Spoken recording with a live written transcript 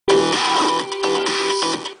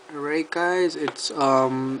Alright guys, it's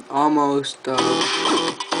almost done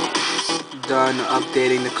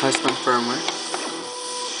updating the custom firmware.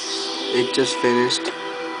 It just finished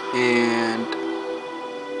and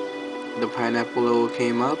the pineapple logo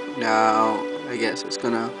came up. Now I guess it's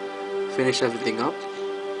gonna finish everything up.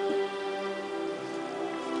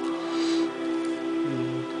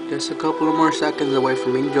 Just a couple of more seconds away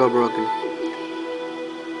from being jailbroken.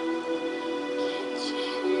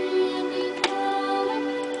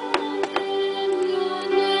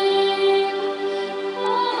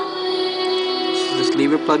 Just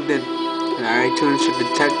leave it plugged in, and iTunes should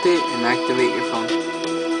detect it and activate your phone.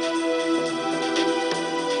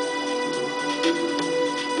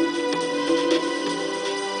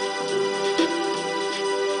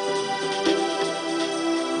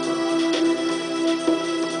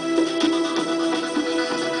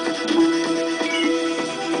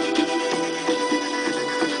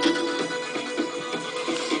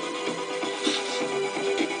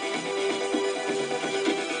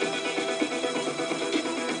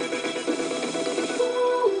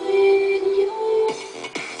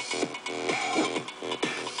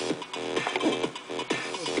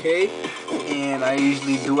 Okay, and I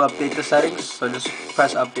usually do update the settings, so just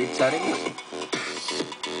press update settings.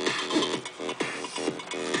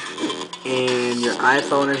 And your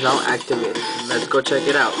iPhone is now activated. Let's go check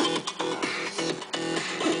it out.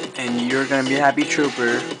 And you're gonna be a happy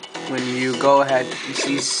trooper when you go ahead and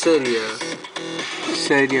see Cydia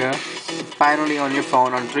finally on your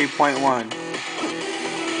phone on 3.1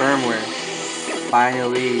 firmware.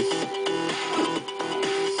 Finally.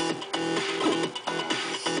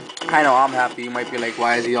 I know I'm happy. You might be like,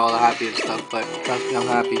 why is he all happy and stuff? But trust me, I'm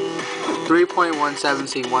happy.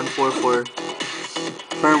 3.170.144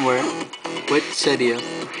 firmware with Cydia.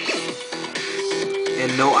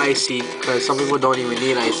 And no IC, because some people don't even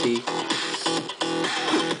need IC.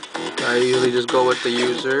 I usually just go with the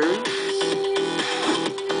user.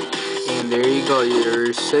 And there you go.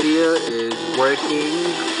 Your Cydia is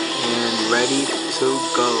working and ready to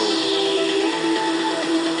go.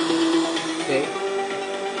 Okay.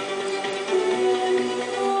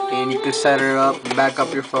 And you can set her up, back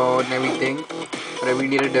up your phone and everything, whatever you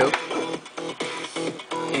need to do.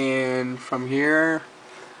 And from here,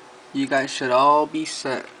 you guys should all be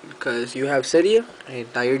set because you have Cydia and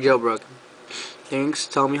now you're jailbroken. Thanks,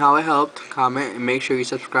 tell me how I helped, comment, and make sure you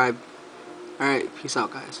subscribe. Alright, peace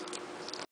out guys.